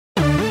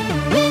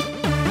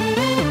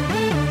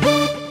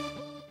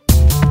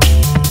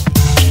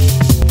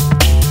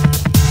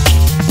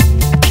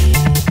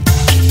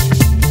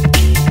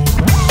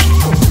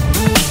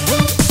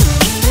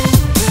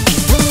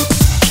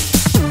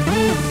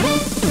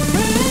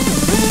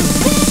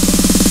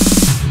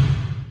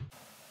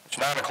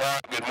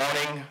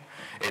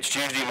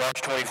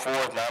March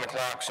 24th, 9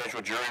 o'clock,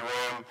 Central Jury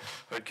Room,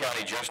 Hood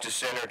County Justice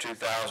Center,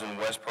 2000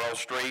 West Pearl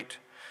Street.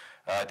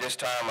 At this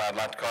time, I'd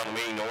like to call the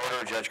meeting to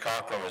order. Judge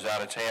Cochran was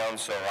out of town,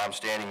 so I'm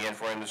standing in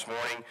for him this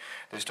morning.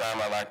 This time,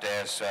 I'd like to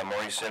ask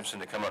Maurice Simpson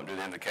to come up and do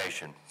the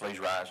invocation. Please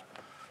rise.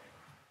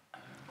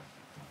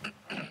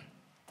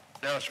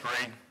 Let us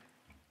pray.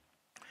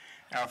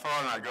 Our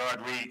Father and our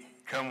God, we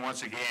come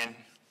once again,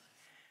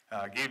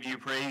 give you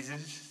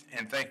praises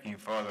and thank you,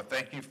 Father.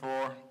 Thank you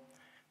for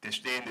this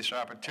day and this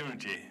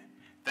opportunity.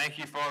 Thank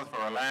you, Father,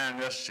 for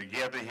allowing us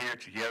together here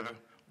together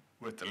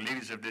with the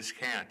leaders of this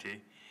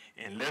county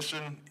and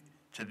listen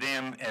to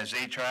them as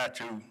they try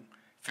to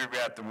figure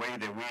out the way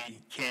that we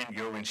can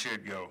go and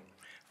should go.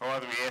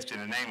 Father, we ask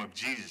in the name of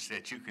Jesus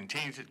that you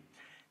continue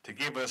to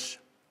give us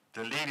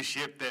the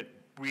leadership that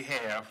we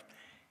have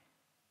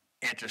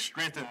and to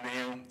strengthen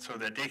them so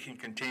that they can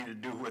continue to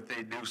do what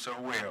they do so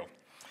well.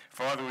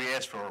 Father, we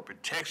ask for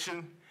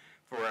protection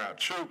for our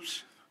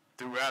troops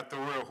throughout the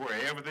world,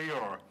 wherever they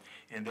are,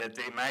 and that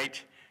they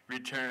might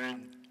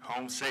return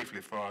home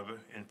safely, Father.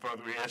 And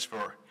Father, we ask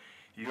for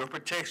your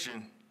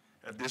protection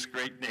of this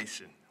great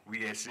nation.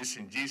 We ask this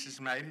in Jesus'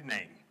 mighty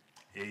name.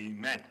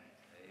 Amen.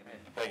 Amen.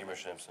 Thank you,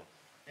 Mr. Simpson.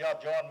 Y'all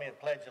join me in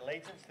pledge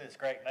allegiance to this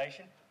great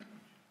nation.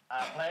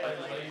 I pledge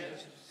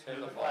allegiance to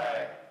the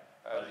flag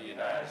of the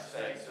United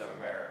States of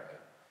America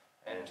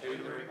and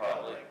to the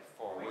republic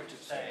for which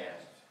it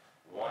stands,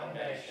 one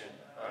nation,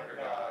 under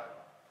God,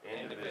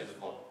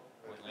 indivisible,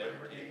 with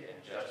liberty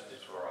and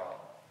justice for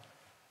all.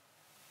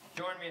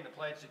 Join me in the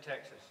pledge to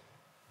Texas.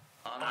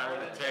 Honor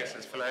the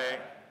Texas flag.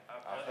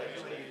 I pledge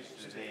allegiance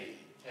to thee,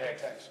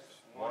 Texas,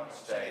 one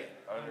state,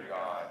 under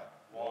God,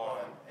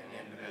 one and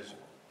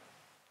indivisible.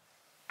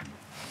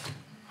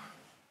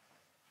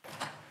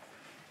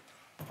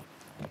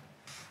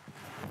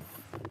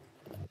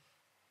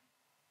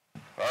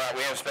 All right,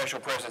 we have special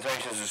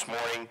presentations this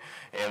morning,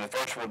 and the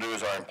first we'll do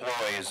is our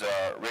employees.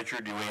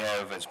 Richard, do we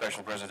have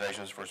special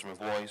presentations for some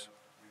employees?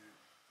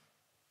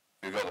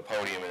 You go to the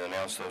podium and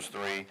announce those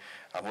three.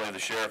 I believe the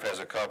sheriff has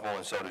a couple,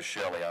 and so does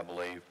Shelley, I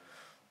believe.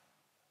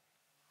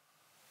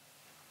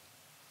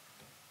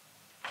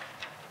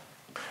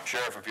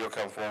 Sheriff, if you'll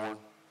come forward.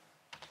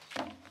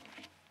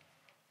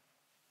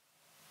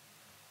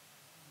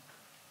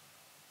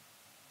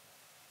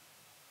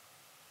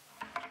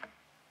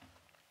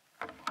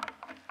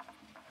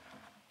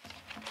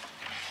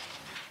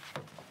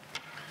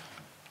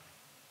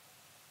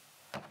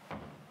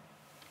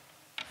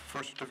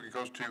 First certificate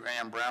goes to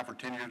Ann Brown for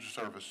 10 years of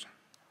service.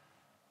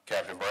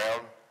 Captain Brown.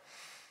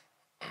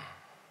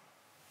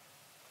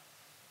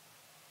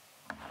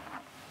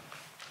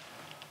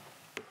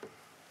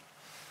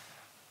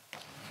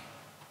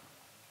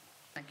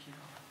 Thank you.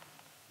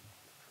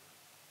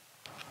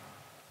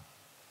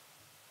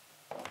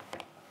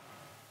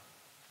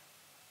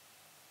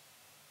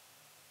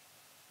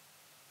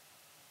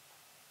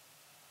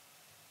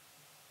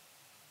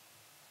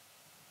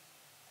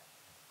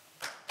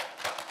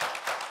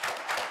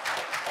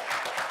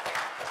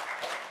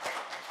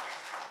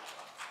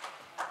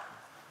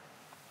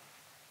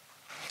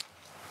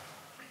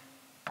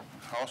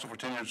 Also for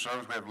 10 years of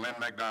service, we have Lynn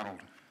McDonald.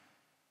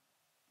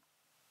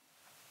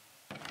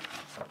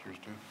 Yours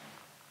too.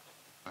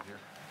 Right here.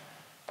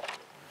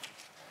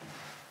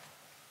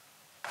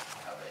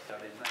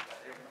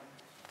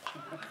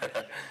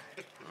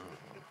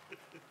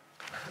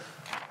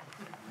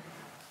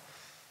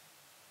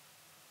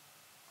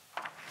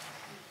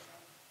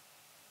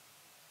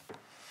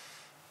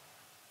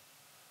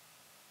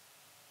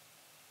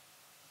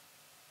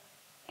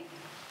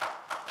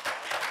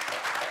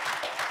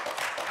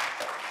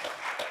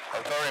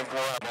 Our third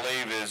employee, I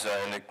believe, is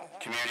in the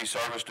Community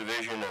Service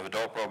Division of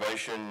Adult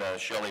Probation.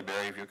 Shelley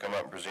Berry, if you'll come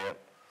up and present.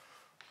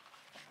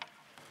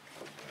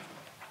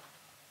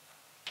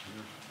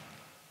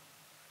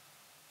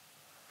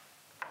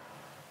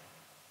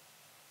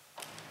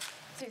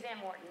 Suzanne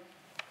Morton.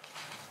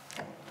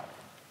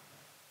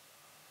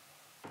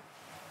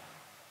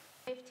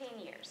 15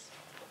 years.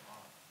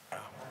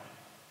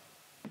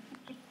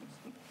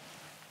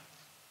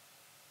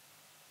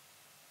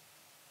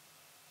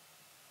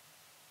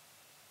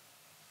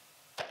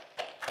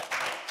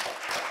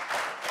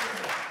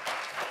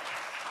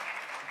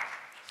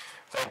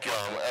 Thank you.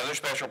 Other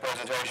special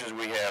presentations,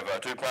 we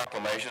have two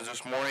proclamations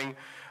this morning.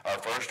 Our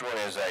first one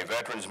is a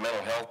Veterans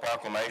Mental Health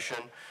Proclamation,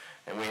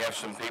 and we have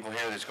some people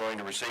here that's going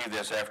to receive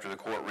this after the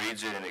court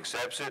reads it and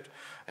accepts it.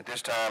 At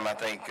this time, I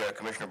think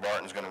Commissioner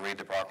Barton is going to read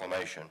the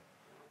proclamation.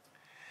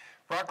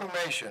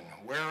 Proclamation.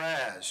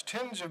 Whereas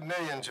tens of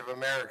millions of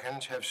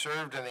Americans have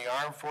served in the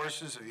armed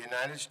forces of the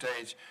United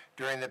States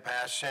during the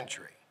past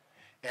century.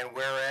 And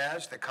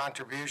whereas the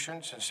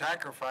contributions and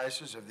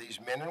sacrifices of these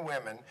men and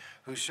women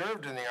who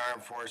served in the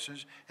armed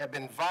forces have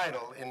been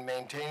vital in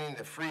maintaining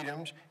the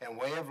freedoms and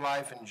way of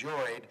life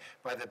enjoyed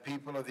by the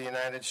people of the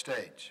United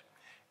States.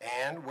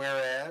 And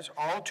whereas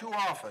all too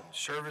often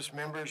service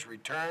members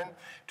return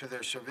to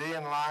their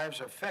civilian lives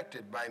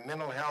affected by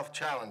mental health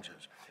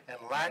challenges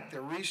and lack the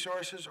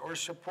resources or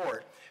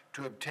support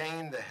to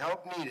obtain the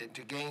help needed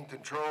to gain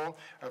control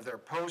of their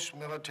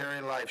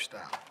post-military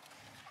lifestyle.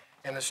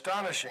 An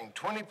astonishing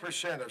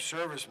 20% of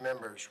service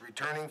members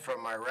returning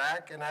from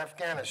Iraq and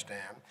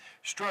Afghanistan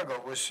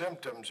struggle with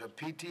symptoms of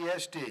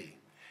PTSD,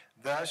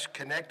 thus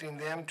connecting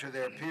them to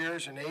their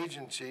peers and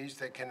agencies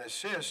that can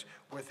assist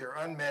with their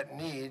unmet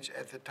needs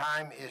at the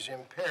time is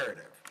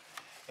imperative.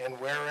 And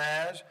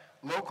whereas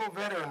local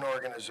veteran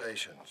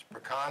organizations,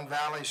 Pecan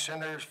Valley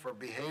Centers for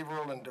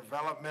Behavioral and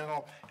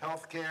Developmental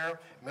Health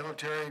Care,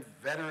 Military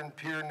Veteran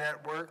Peer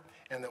Network,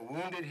 and the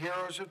Wounded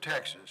Heroes of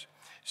Texas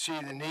see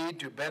the need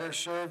to better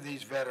serve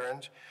these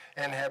veterans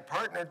and have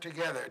partnered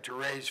together to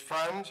raise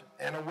funds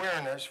and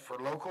awareness for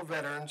local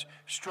veterans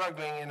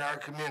struggling in our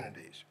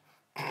communities.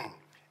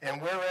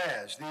 And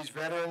whereas these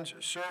veterans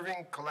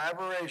serving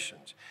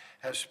collaborations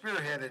have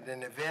spearheaded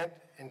an event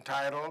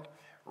entitled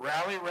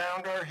Rally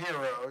Round Our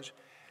Heroes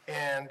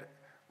and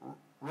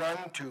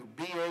Run to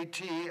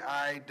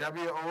BATIWOW,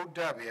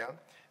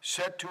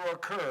 set to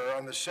occur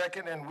on the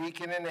second and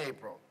weekend in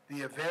April.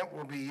 The event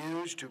will be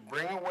used to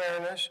bring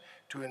awareness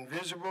to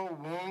invisible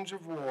wounds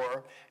of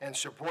war and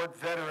support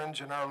veterans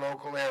in our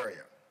local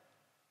area.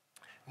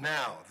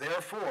 Now,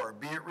 therefore,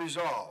 be it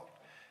resolved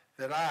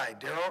that I,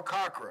 Darrell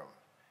Cockrum,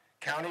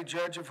 County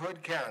Judge of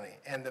Hood County,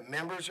 and the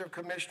members of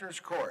Commissioners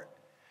Court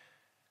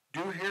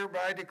do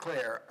hereby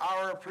declare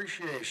our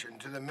appreciation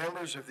to the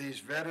members of these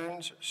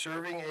veterans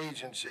serving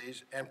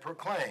agencies and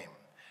proclaim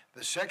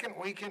the second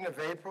weekend of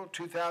April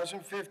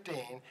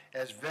 2015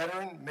 as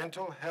Veteran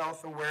Mental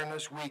Health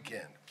Awareness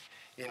Weekend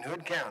in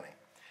Hood County.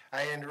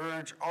 I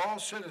urge all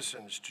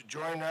citizens to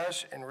join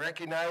us in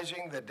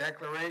recognizing the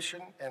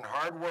declaration and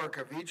hard work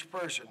of each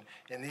person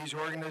in these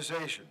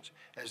organizations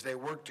as they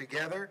work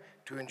together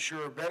to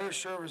ensure better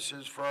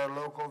services for our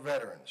local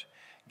veterans.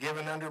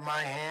 Given under my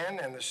hand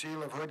and the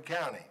seal of Hood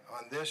County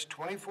on this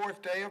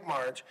 24th day of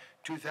March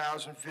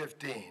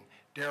 2015,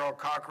 Darrell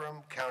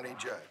Cockrum, County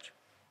Judge.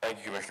 Thank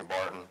you, Commissioner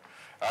Barton.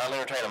 I'll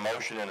entertain a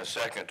motion and a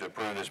second to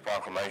approve this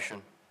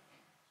proclamation.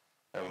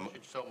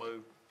 So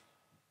moved.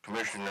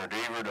 Commissioner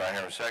Deaver, do I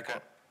hear a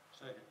second?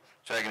 Second.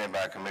 Seconded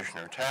by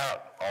Commissioner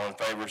Tout. All in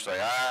favor say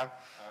aye.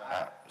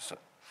 Aye.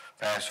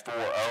 Pass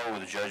 4-0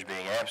 with the judge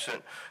being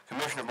absent.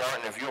 Commissioner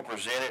Barton, if you'll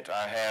present it,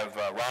 I have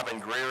Robin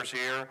Greer's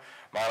here,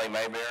 Molly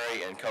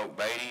Mayberry, and Coke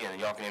Beatty,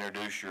 and y'all can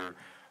introduce your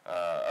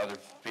other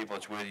people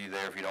that's with you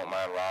there if you don't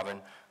mind,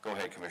 Robin. Go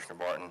ahead, Commissioner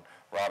Barton.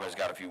 Robin's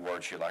got a few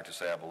words she'd like to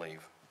say, I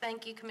believe.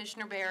 Thank you,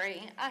 Commissioner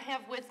Berry. I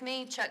have with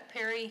me Chuck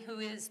Perry, who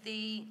is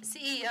the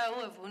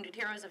CEO of Wounded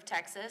Heroes of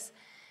Texas.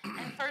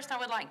 And first, I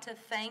would like to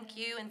thank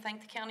you and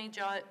thank the county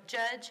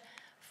judge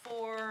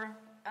for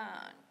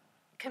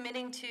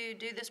committing to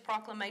do this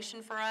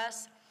proclamation for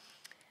us.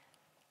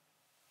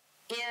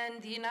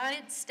 In the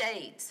United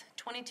States,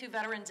 22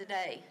 veterans a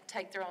day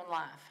take their own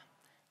life.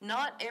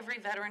 Not every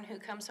veteran who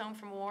comes home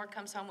from war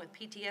comes home with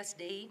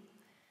PTSD,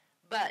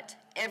 but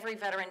every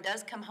veteran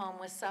does come home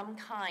with some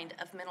kind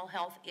of mental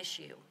health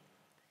issue.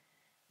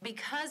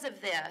 Because of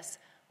this,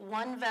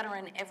 one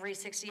veteran every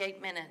 68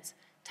 minutes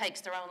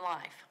takes their own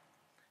life.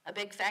 A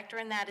big factor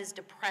in that is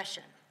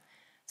depression.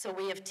 So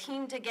we have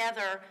teamed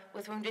together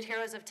with Wounded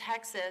Heroes of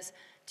Texas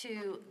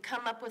to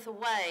come up with a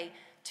way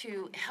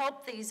to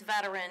help these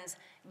veterans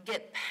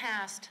get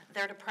past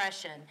their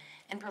depression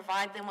and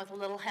provide them with a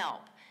little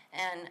help.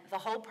 And the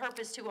whole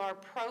purpose to our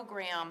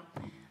program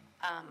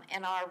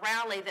and our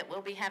rally that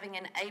we'll be having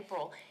in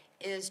April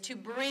is to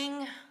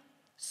bring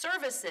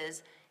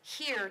services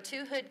here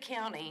to Hood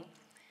County,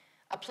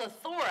 a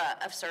plethora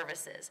of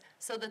services,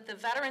 so that the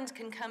veterans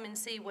can come and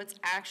see what's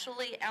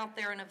actually out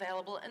there and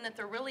available, and that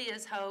there really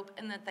is hope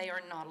and that they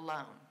are not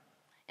alone.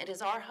 It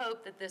is our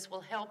hope that this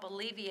will help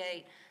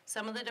alleviate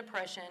some of the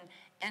depression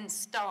and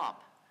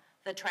stop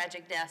the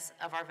tragic deaths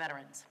of our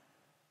veterans.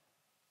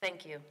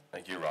 Thank you.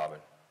 Thank you, Robin.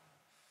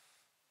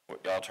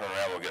 Y'all turn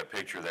around, we'll get a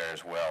picture there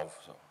as well.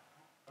 So.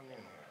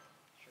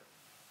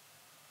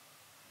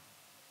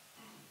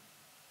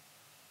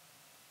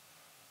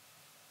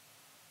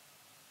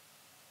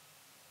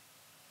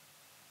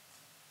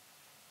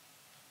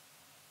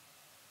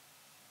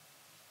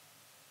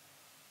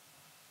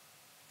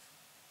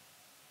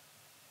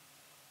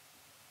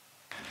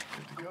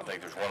 I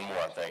think there's one more,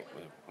 I think,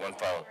 with one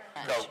phone.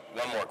 No,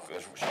 one more,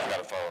 she's got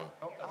a phone.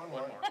 Oh, one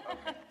more.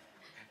 Okay.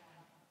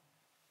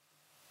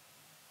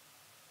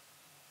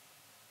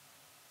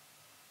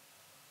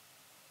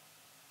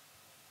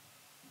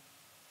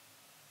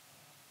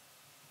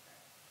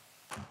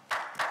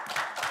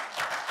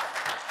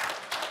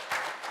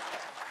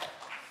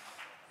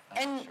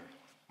 And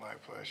My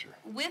pleasure.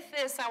 with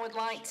this, I would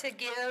like to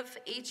give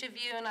each of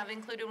you, and I've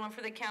included one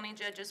for the county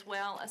judge as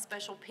well, a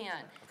special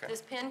pen. Okay.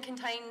 This pen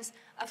contains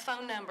a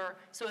phone number,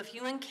 so if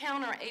you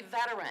encounter a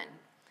veteran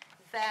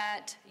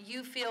that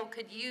you feel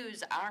could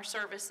use our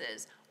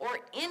services or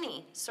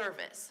any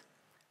service,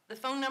 the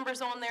phone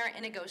number's on there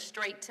and it goes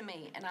straight to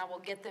me, and I will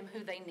get them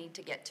who they need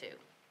to get to.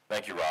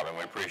 Thank you, Robin.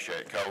 We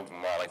appreciate it. Colt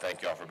and Molly,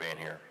 thank y'all for being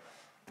here.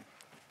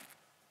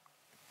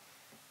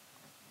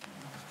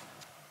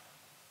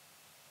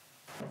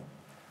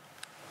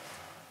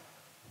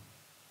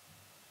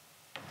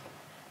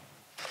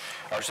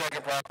 Our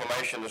second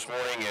proclamation this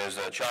morning is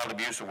Child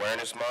Abuse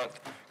Awareness Month.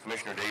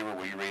 Commissioner Deaver,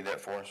 will you read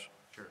that for us?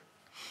 Sure.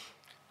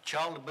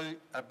 Child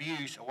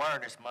Abuse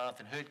Awareness Month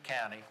in Hood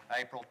County,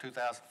 April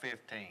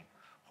 2015.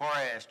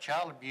 Whereas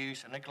child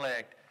abuse and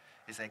neglect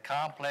is a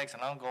complex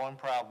and ongoing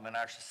problem in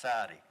our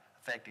society,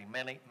 affecting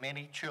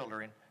many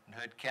children in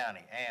Hood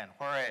County. And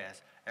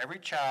whereas every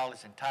child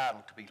is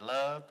entitled to be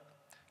loved,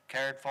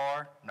 cared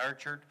for,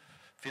 nurtured,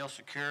 feel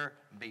secure,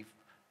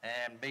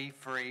 and be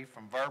free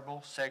from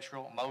verbal,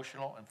 sexual,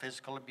 emotional, and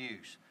physical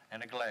abuse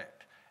and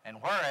neglect. And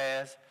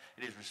whereas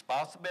it is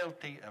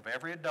responsibility of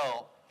every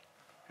adult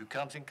who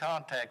comes in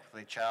contact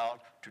with a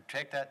child to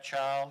protect that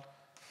child,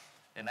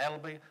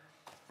 inalienable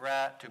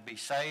right to be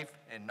safe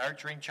and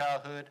nurturing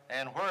childhood.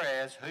 And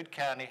whereas Hood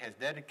County has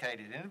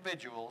dedicated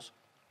individuals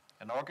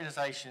and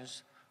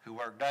organizations who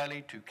work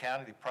daily to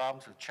counter the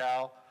problems of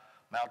child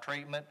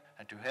maltreatment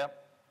and to help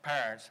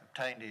parents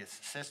obtain the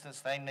assistance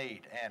they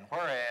need. And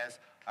whereas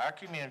our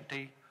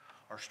community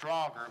are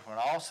stronger when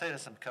all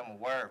citizens become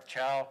aware of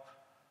child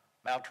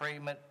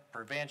maltreatment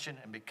prevention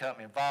and become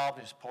involved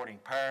in supporting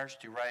parents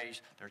to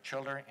raise their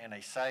children in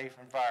a safe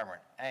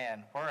environment.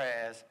 And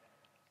whereas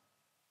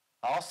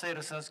all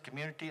citizens,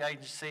 community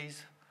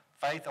agencies,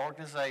 faith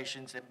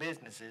organizations, and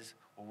businesses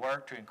will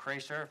work to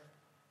increase their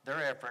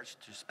efforts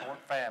to support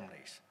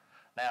families.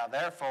 Now,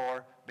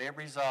 therefore, be it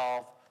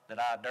resolved that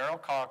I, Darrell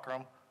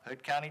Cockrum,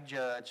 Hood County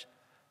Judge,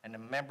 and the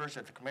members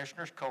of the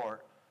Commissioners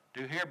Court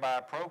do hereby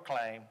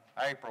proclaim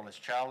April as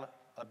Child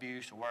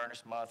Abuse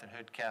Awareness Month in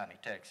Hood County,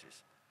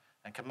 Texas,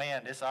 and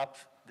commend this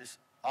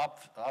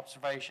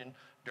observation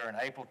during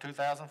April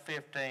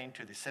 2015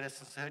 to the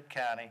citizens of Hood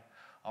County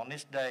on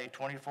this day,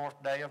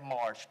 24th day of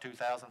March,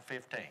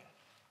 2015.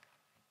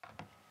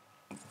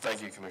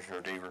 Thank you, Commissioner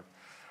Deaver.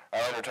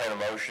 I'll entertain a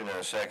motion and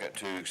a second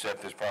to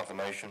accept this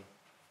proclamation.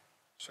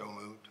 So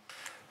moved.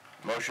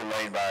 Motion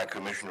made by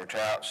Commissioner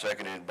Tout,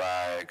 seconded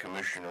by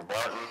Commissioner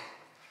Barton.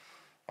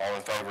 All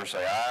in favor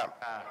say aye.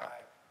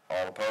 Aye.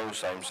 All opposed,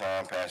 same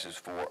sign, passes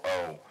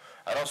 4-0.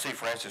 I don't see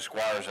Francis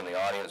Squires in the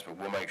audience, but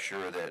we'll make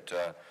sure that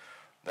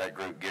that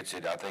group gets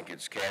it. I think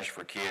it's Cash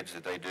for Kids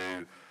that they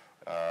do,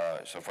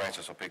 so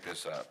Francis will pick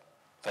this up.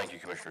 Thank you,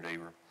 Commissioner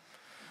Deaver.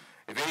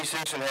 If any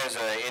citizen has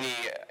any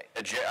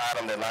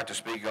item they'd like to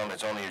speak on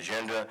that's on the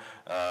agenda,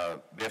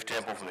 Biff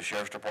Temple from the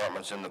Sheriff's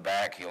Department's in the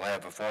back. He'll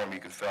have a form you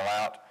can fill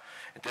out.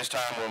 At this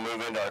time, we'll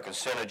move into our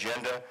consent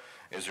agenda.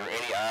 Is there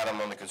any item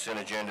on the consent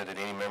agenda that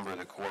any member of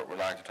the court would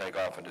like to take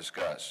off and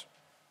discuss?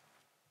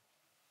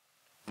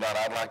 Not,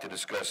 I'd like to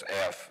discuss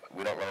F.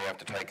 We don't really have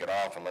to take it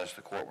off unless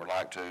the court would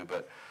like to,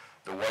 but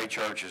the Way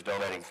Church is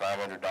donating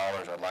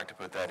 $500. I'd like to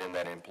put that in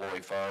that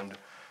employee fund.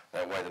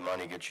 That way the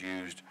money gets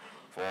used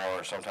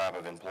for some type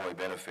of employee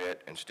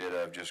benefit instead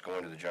of just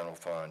going to the general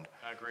fund.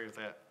 I agree with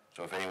that.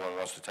 So if anyone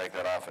wants to take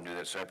that off and do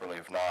that separately,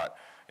 if not,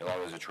 as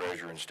long as the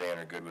treasurer and Stan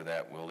are good with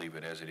that, we'll leave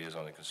it as it is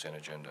on the consent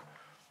agenda.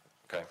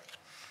 Okay?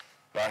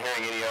 Not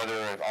hearing any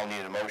other, I'll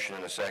need a motion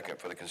and a second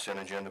for the consent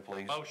agenda,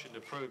 please. Motion to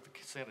approve the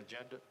consent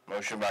agenda.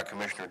 Motion by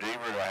Commissioner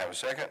Deaver. Do I have a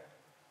second?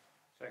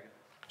 Second.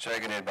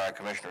 Seconded by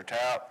Commissioner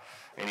Tout.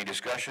 Any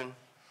discussion?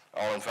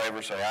 All in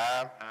favor say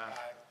aye.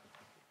 Aye.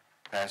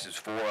 Passes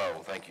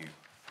 4-0. Thank you.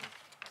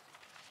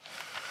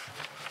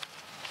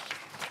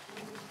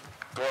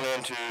 Going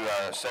into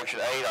Section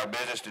 8, our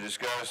business to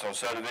discuss on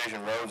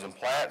subdivision roads and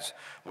plats.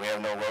 We have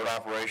no road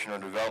operation or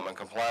development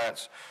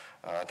compliance.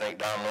 I think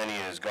Don Lenny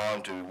has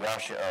gone to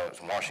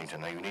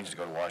Washington. He needs to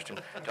go to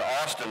Washington. To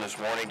Austin this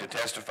morning to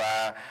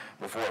testify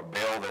before a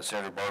bill that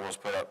Senator Burgos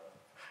put up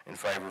in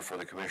favor for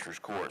the Commissioner's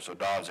Court. So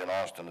Don's in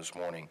Austin this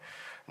morning.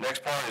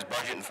 Next part is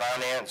Budget and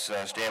Finance.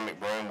 Stan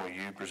McBroom, will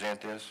you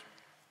present this?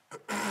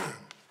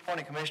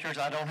 Morning, Commissioners.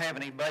 I don't have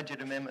any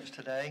budget amendments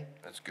today.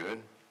 That's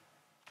good.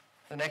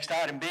 The next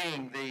item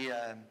being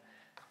the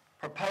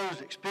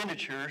proposed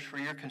expenditures for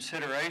your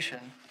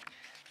consideration.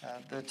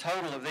 The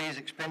total of these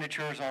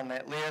expenditures on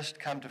that list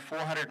come to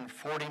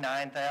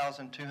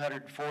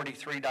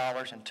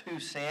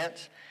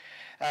 $449,243.02.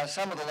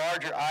 Some of the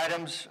larger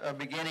items,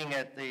 beginning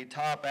at the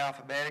top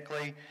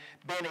alphabetically,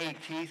 Ben E.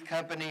 Keith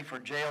Company for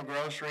jail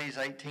groceries,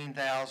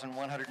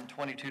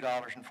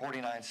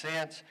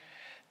 $18,122.49.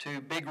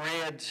 To Big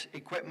Red's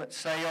equipment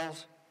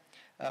sales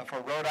for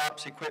road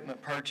ops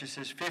equipment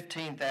purchases,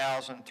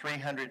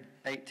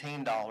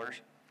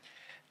 $15,318.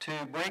 To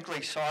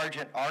Brinkley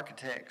Sargent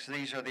Architects,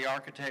 these are the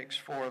architects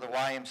for the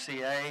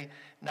YMCA,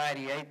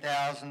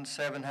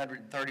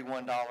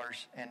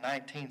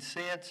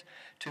 $98,731.19.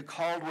 To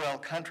Caldwell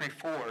Country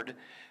Ford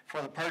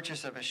for the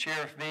purchase of a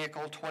sheriff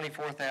vehicle,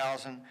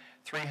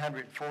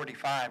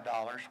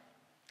 $24,345.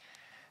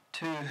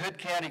 To Hood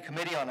County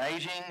Committee on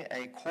Aging,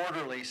 a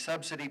quarterly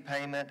subsidy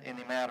payment in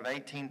the amount of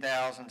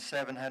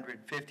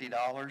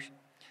 $18,750.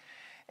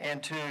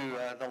 And to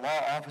the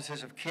law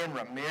offices of Ken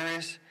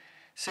Ramirez,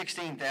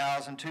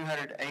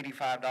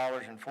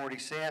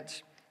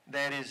 $16,285.40.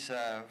 That is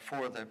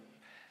for the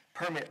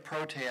permit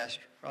protest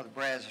for the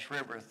Brazos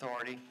River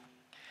Authority.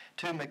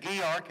 To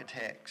McGee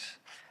Architects,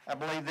 I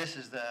believe this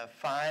is the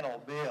final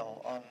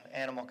bill on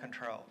animal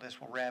control. This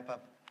will wrap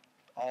up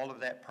all of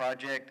that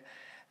project.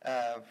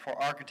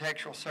 For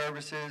architectural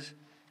services,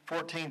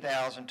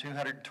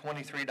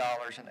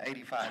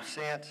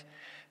 $14,223.85.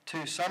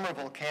 To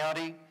Somerville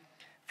County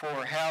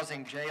for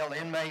housing jail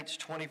inmates,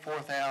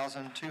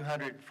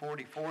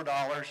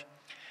 $24,244.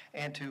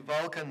 And to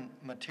Vulcan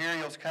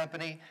Materials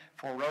Company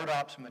for road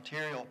ops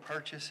material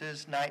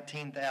purchases,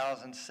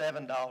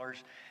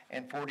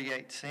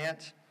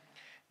 $19,007.48.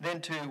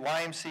 Then to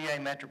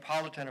YMCA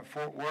Metropolitan of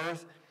Fort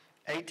Worth,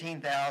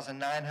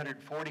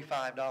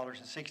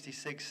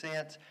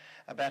 $18,945.66.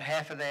 About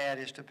half of that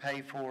is to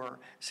pay for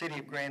City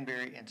of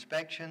Granbury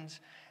inspections,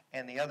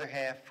 and the other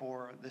half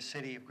for the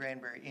City of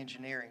Granbury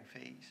engineering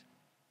fees.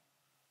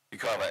 You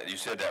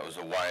said that was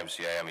a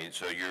YMCA,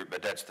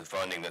 but that's the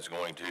funding that's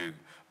going to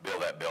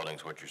build that building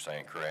is what you're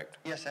saying, correct?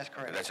 Yes, that's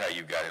correct. That's how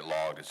you've got it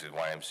logged, it's a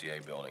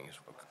YMCA building.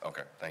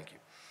 Okay, thank you.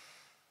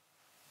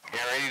 Are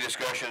there any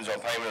discussions on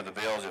payment of the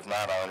bills? If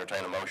not, I'll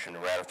entertain a motion to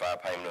ratify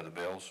payment of the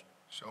bills.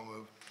 So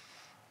moved.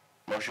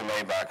 Motion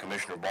made by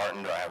Commissioner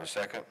Barton. Do I have a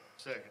second?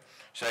 Second.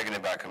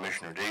 Seconded by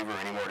Commissioner Deaver.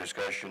 Any more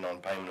discussion on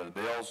payment of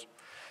the bills?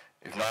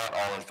 If not,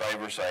 all in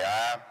favor say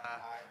aye.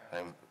 Aye.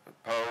 And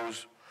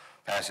oppose?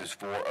 Passes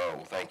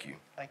 4-0. Thank you.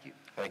 Thank you.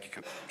 Thank you,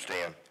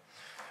 Stan.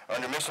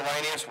 Under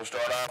miscellaneous, we'll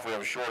start off. We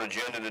have a short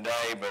agenda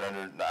today, but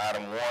under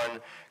item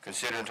 1,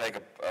 consider and take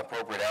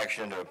appropriate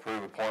action to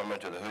approve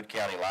appointment to the Hood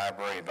County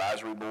Library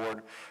Advisory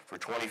Board for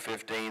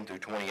 2015 through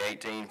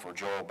 2018 for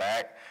Joel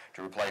Back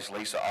to replace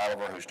Lisa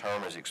Oliver, whose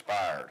term has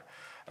expired.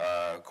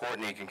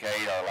 Courtney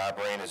Kincaid, our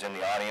librarian, is in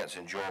the audience,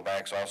 and Joel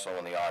Back's also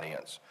in the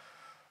audience.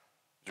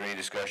 Is there any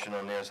discussion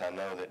on this? I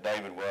know that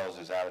David Wells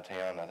is out of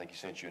town. I think he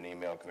sent you an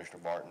email, Commissioner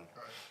Barton.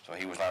 Right. So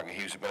he was going to be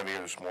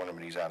here this morning,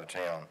 but he's out of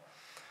town.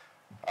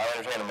 I'll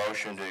entertain a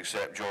motion to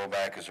accept Joel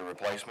Back as a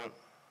replacement.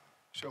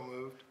 So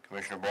moved.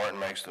 Commissioner Barton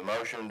makes the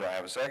motion. Do I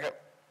have a second?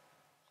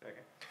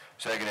 Second.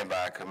 Seconded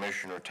by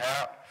Commissioner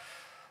Tout.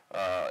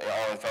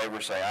 All in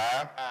favor say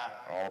aye. Aye.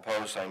 All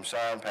opposed, same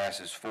sign.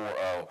 Passes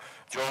 4-0.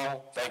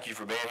 Joel, thank you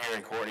for being here,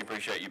 and Courtney,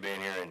 appreciate you being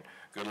here, and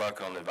good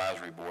luck on the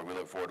advisory board. We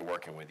look forward to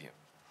working with you.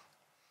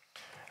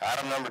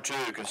 Item number 2,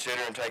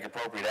 consider and take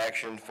appropriate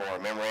action for a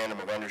memorandum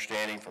of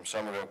understanding from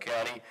Somerville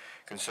County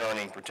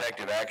concerning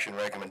protective action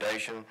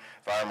recommendation.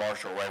 Fire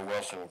Marshal Ray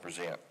Wilson will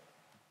present.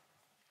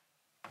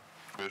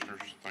 Commissioners,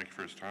 thank you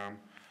for this time.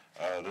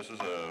 This is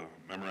a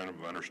memorandum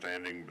of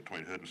understanding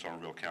between Hood and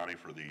Somerville County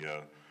for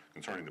the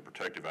concerning the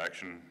protective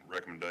action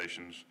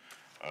recommendations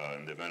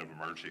in the event of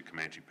emergency at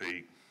Comanche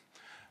Peak.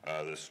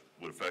 This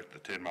would affect the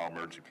 10-mile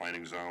emergency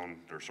planning zone.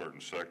 There are certain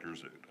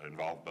sectors that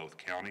involve both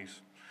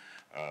counties.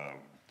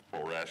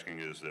 What we're asking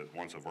is that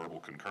once a verbal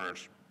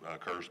concurrence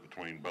occurs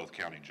between both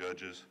county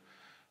judges,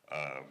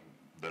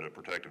 that a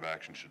protective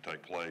action should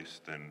take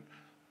place, then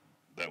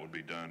that would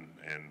be done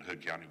and Hood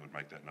County would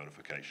make that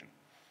notification.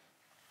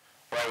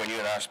 Ray, when you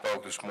and I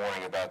spoke this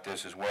morning about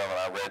this as well, and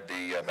I read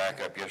the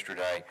backup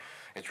yesterday,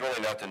 it's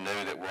really nothing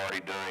new that we're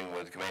already doing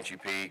with Comanche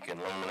Peak and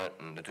Luminant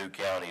and the 2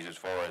 counties as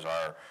far as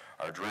our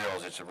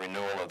drills. It's a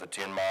renewal of the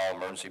 10-mile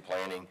emergency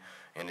planning,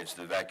 and it's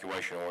the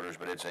evacuation orders,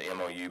 but it's an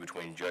MOU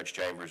between Judge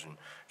Chambers and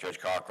Judge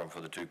Cochran for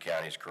the 2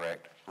 counties,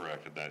 correct?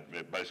 Correct.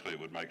 Basically, it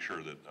would make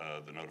sure that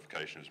the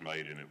notification is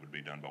made and it would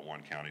be done by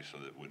one county so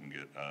that it wouldn't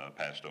get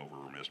passed over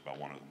or missed by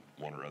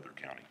one or other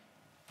county.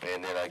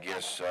 And then I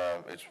guess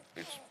it's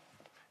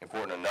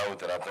important to note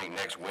that I think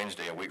next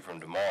Wednesday, a week from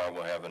tomorrow,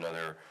 we'll have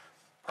another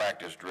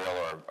practice drill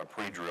or a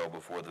pre-drill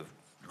before the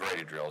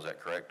graded drill. Is that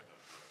correct?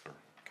 Sure.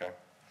 Okay.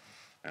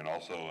 And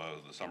also,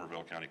 the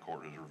Somerville County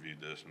Court has reviewed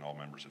this and all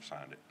members have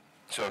signed it.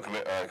 So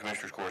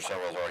Commissioner's Court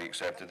Somerville's already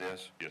accepted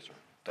this? Yes, sir.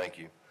 Thank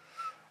you.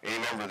 Any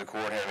member of the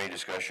court have any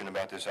discussion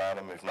about this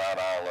item? If not,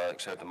 I'll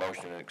accept the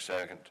motion in a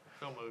second.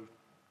 So moved.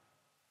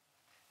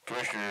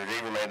 Commissioner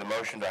Deaver made the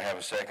motion. Do I have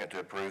a second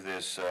to approve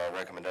this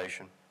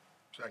recommendation?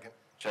 Second.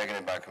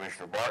 Seconded by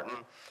Commissioner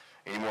Barton.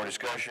 Any more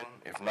discussion?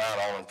 If not,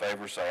 all in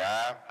favor say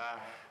aye. Aye.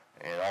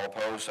 And all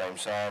opposed, same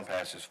sign.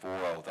 Passes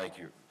 4-0. Thank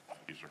you.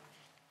 Yes, sir.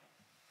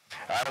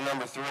 Item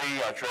number 3,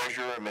 our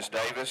treasurer, Ms.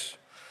 Davis.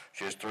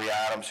 She has 3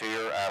 items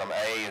here. Item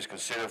A is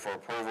consider for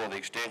approval of the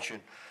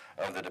extension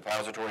of the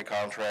depository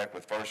contract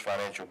with First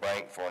Financial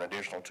Bank for an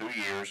additional 2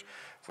 years,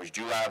 which is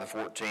July the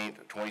 14th,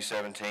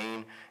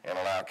 2017, and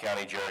allow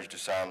county judge to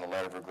sign the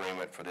letter of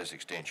agreement for this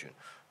extension.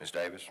 Ms.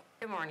 Davis.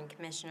 Good morning,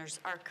 Commissioners.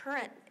 Our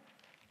current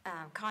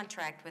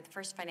contract with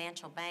First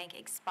Financial Bank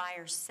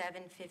expires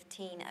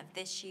 7/15 of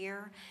this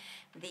year.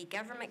 The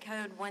Government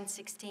Code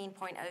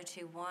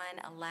 116.021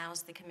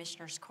 allows the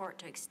Commissioners Court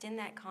to extend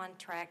that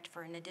contract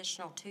for an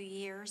additional 2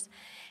 years.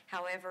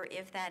 However,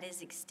 if that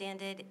is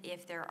extended,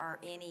 if there are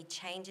any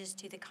changes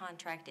to the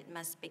contract, it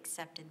must be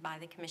accepted by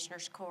the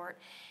Commissioners Court.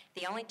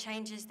 The only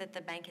changes that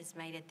the bank has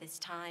made at this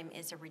time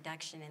is a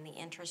reduction in the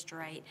interest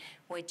rate,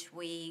 which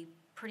we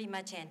pretty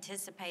much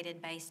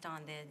anticipated based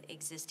on the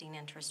existing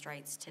interest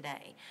rates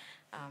today.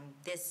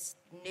 This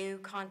new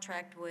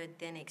contract would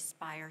then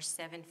expire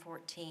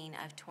 7/14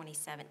 of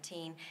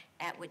 2017,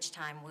 at which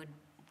time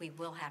we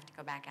will have to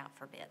go back out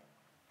for bid.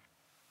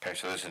 Okay,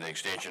 so this is an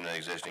extension of the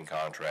existing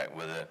contract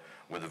with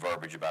the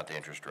verbiage about the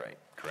interest rate,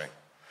 correct?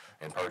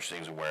 and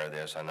purchasing is aware of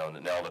this. I know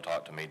that Nelda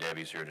talked to me,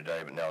 Debbie's here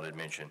today, but Nelda did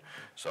mention,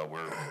 so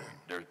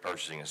their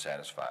purchasing is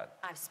satisfied.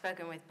 I've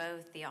spoken with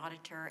both the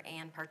auditor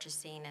and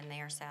purchasing, and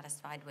they are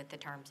satisfied with the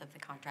terms of the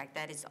contract.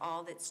 That is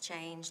all that's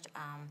changed.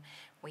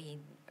 We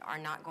are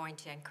not going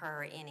to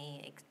incur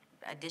any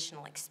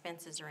additional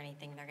expenses or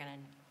anything. They're going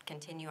to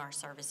continue our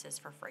services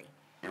for free.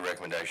 Your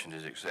recommendation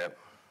is accept?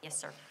 Yes,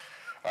 sir.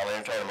 I'll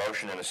entertain a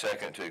motion and a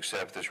second to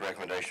accept this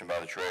recommendation by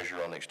the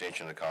treasurer on the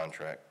extension of the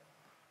contract.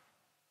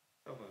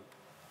 So moved.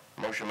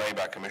 Motion made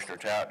by Commissioner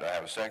Tout. Do I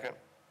have a second?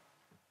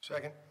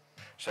 Second.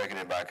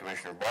 Seconded by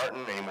Commissioner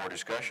Barton. Any more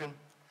discussion?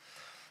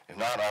 If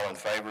not, all in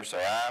favor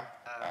say aye.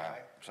 Aye.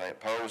 Say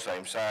opposed,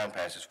 same sign,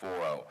 passes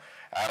 4-0.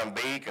 Item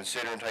B,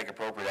 consider and take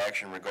appropriate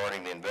action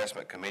regarding the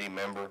investment committee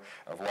member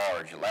of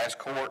large. At last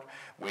court,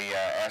 we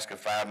asked a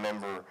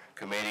 5-member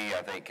committee.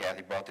 I think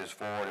Kathy brought this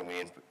forward, and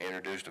we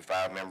introduced a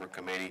 5-member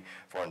committee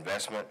for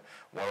investment.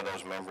 One of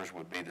those members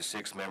would be the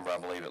 6th member, I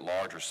believe, at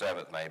large, or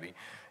 7th maybe.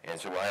 And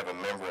so we'll have a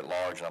member at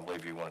large, and I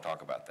believe you want to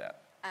talk about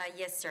that.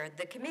 Yes, sir.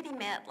 The committee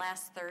met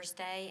last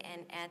Thursday,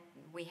 and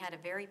we had a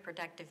very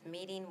productive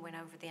meeting, went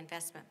over the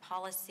investment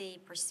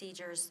policy,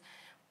 procedures,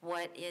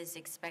 what is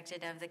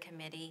expected of the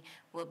committee.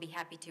 We'll be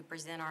happy to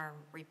present our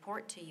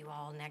report to you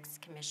all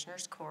next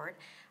Commissioners Court.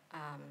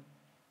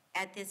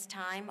 At this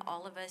time,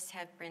 all of us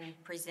have been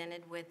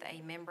presented with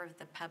a member of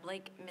the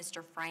public,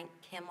 Mr. Frank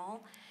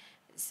Kimmel.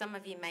 Some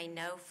of you may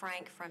know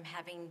Frank from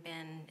having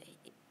been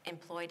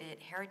employed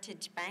at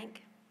Heritage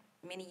Bank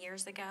many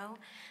years ago.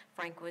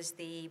 Frank was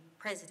the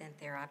president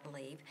there, I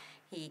believe.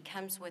 He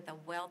comes with a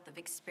wealth of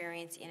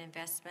experience in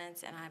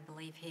investments, and I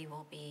believe he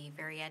will be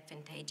very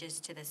advantageous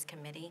to this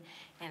committee.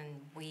 And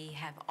we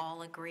have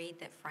all agreed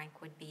that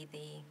Frank would be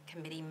the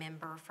committee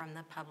member from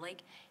the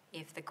public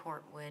if the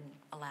court would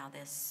allow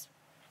this.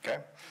 Okay.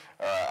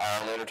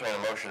 I'll entertain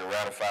a motion to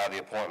ratify the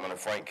appointment of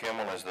Frank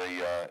Kimmel as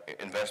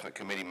the investment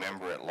committee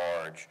member at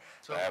large.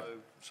 So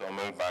moved. So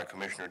moved by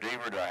Commissioner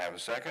Deaver. Do I have a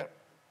second?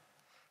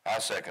 I'll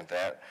second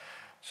that.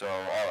 So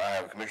I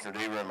have Commissioner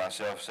Deaver and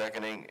myself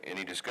seconding.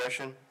 Any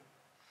discussion?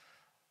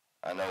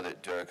 I know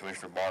that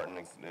Commissioner Barton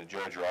and the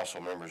judge are also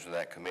members of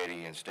that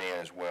committee, and Stan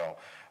as well.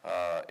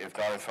 If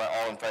not,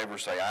 all in favor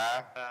say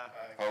aye. Aye.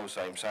 Opposed,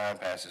 same sign,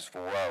 passes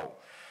 4-0.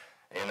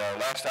 And our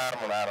last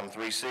item on item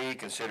 3C,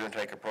 consider and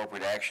take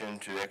appropriate action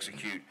to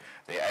execute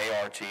the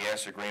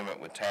ARTS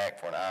agreement with TAC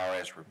for an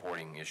IRS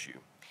reporting issue.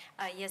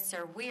 Yes,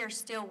 sir. We are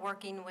still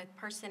working with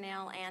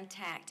personnel and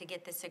TAC to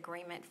get this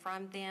agreement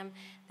from them.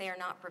 They are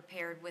not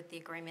prepared with the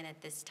agreement at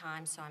this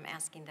time, so I'm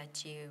asking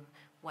that you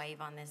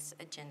waive on this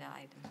agenda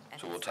item.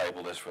 So we'll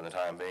table this for the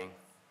time being?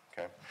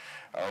 Okay.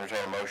 I'll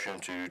entertain a motion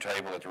to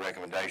table at the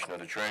recommendation of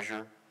the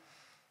treasurer.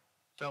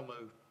 So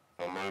moved.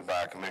 So moved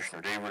by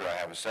Commissioner Deaver. Do I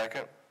have a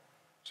second?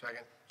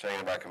 Second.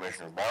 Seconded by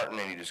Commissioner Barton.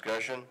 Any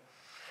discussion?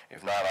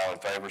 If not, all in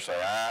favor say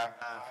aye.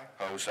 Aye.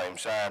 Opposed, same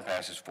sign.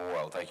 Passes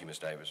 4-0. Thank you, Ms.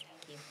 Davis.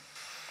 Thank you.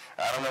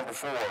 Item number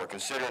 4,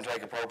 consider and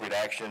take appropriate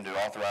action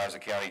to authorize the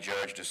county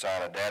judge to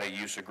sign a data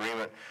use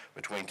agreement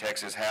between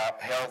Texas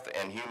Health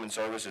and Human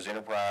Services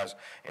Enterprise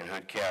and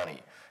Hood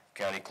County.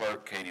 County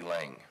Clerk Katie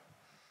Lang.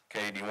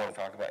 Katie, do you want to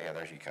talk about? Yeah,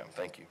 there you come.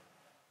 Thank you.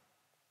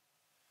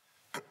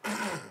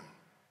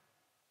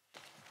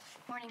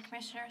 Morning,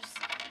 Commissioners.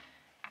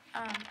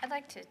 I'd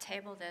like to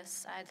table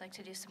this. I'd like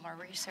to do some more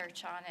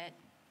research on it.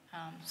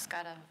 It's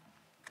got a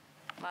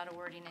lot of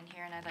wording in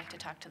here, and I'd like to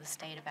talk to the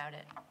state about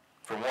it.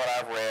 From what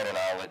I've read, and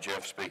I'll let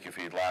Jeff speak if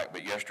he'd like,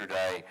 but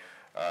yesterday,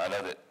 I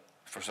know that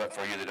for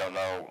you that don't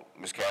know,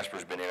 Ms.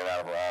 Casper's been in and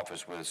out of her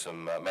office with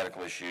some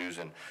medical issues,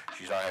 and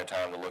she's not had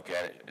time to look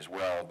at it as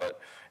well,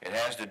 but it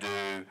has to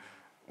do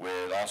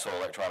with also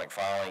electronic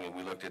filing, and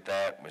we looked at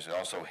that. There's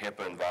also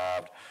HIPAA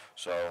involved.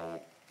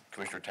 So,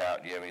 Commissioner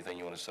Tout, do you have anything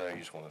you want to say, or you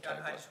just want to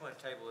table it? I just want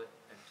to table it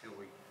until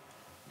we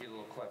get a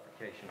little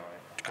clarification on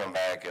it. To come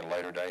back at a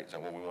later date, is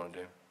that what we want to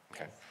do?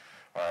 Okay.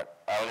 All right,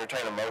 I'll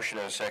entertain a motion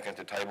and a second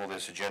to table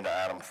this agenda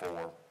item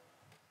 4.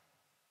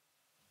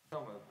 So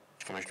moved.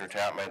 Commissioner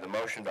Tout made the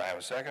motion. Do I have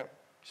a second?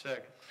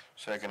 Second.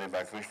 Seconded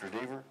by Commissioner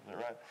Deaver. Is that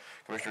right?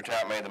 Commissioner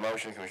Tout made the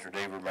motion. Commissioner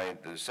Deaver made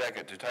the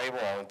second to table.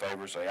 All in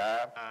favor say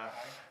aye. Aye.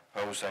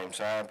 Opposed, same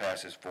sign.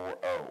 Passes 4-0.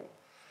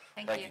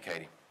 Thank you,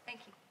 Katie.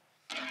 Thank you.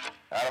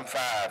 Item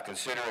 5,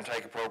 consider and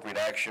take appropriate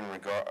action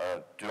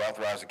to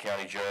authorize the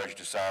county judge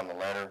to sign the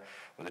letter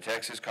with the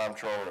Texas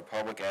Comptroller of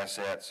Public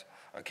Assets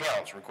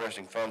accounts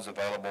requesting funds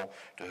available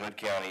to Hood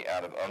County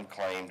out of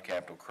unclaimed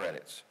capital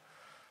credits.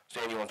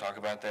 Stan, you want to talk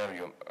about that? Or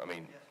yes.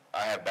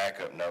 I have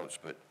backup notes,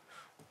 but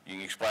you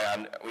can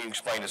explain. We can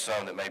explain to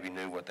some that maybe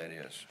knew what that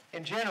is.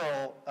 In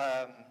general,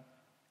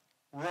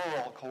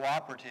 rural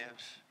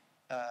cooperatives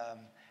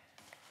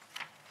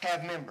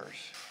have members,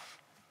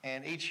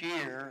 and each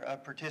year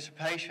of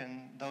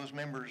participation, those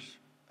members,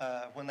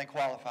 when they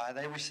qualify,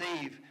 they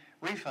receive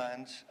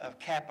refunds of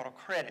capital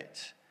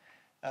credits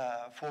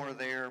for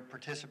their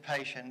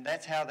participation.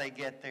 That's how they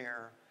get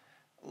their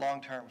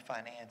long-term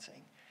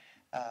financing.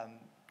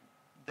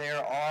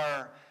 There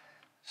are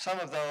some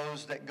of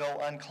those that go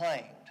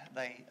unclaimed.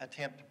 They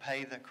attempt to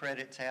pay the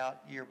credits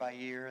out year by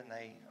year, and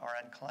they are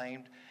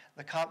unclaimed.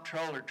 The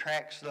comptroller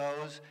tracks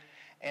those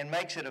and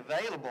makes it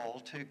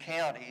available to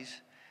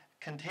counties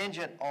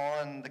contingent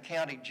on the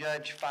county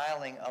judge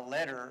filing a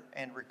letter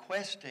and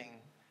requesting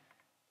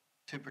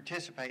to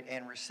participate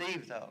and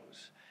receive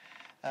those.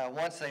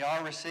 Once they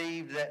are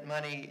received, that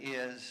money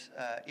is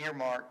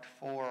earmarked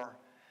for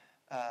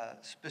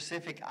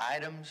specific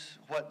items.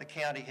 What the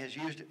county has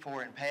used it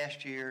for in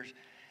past years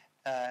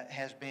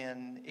has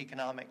been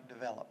economic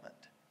development.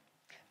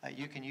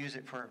 You can use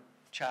it for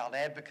child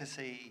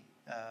advocacy,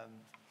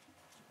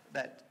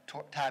 that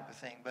type of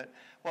thing, but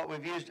what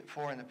we've used it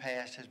for in the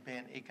past has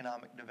been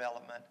economic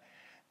development.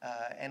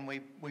 And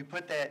we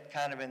put that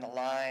kind of in the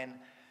line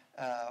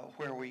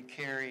where we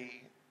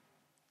carry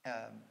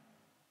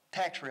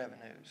tax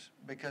revenues,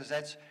 because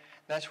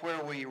that's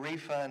where we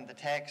refund the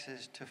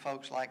taxes to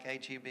folks like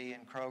HEB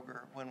and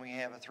Kroger when we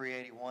have a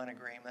 381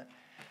 agreement.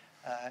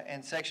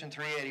 And Section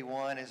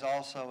 381 is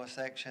also a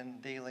section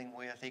dealing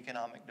with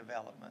economic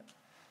development.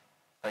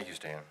 Thank you,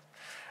 Stan.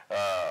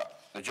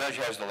 The judge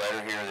has the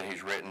letter here that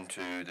he's written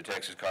to the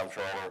Texas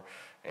Comptroller,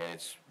 and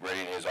it's ready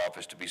in his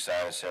office to be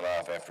signed and sent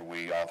off after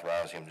we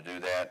authorize him to do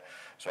that.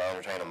 So I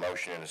entertain a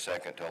motion in a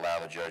second to allow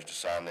the judge to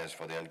sign this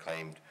for the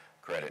unclaimed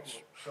credits.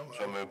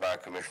 So moved by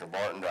Commissioner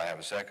Barton. Do I have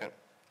a second?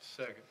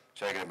 Second.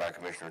 Seconded by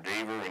Commissioner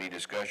Deaver. Any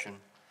discussion?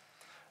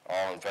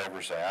 All in favor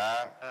say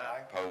aye. Aye.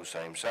 Opposed,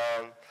 same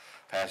sign.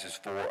 Passes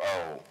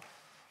 4-0.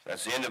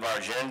 That's the end of our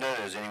agenda.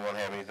 Does anyone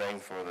have anything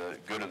for the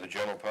good of the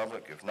general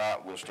public? If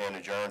not, we'll stand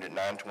adjourned at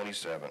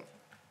 9:27.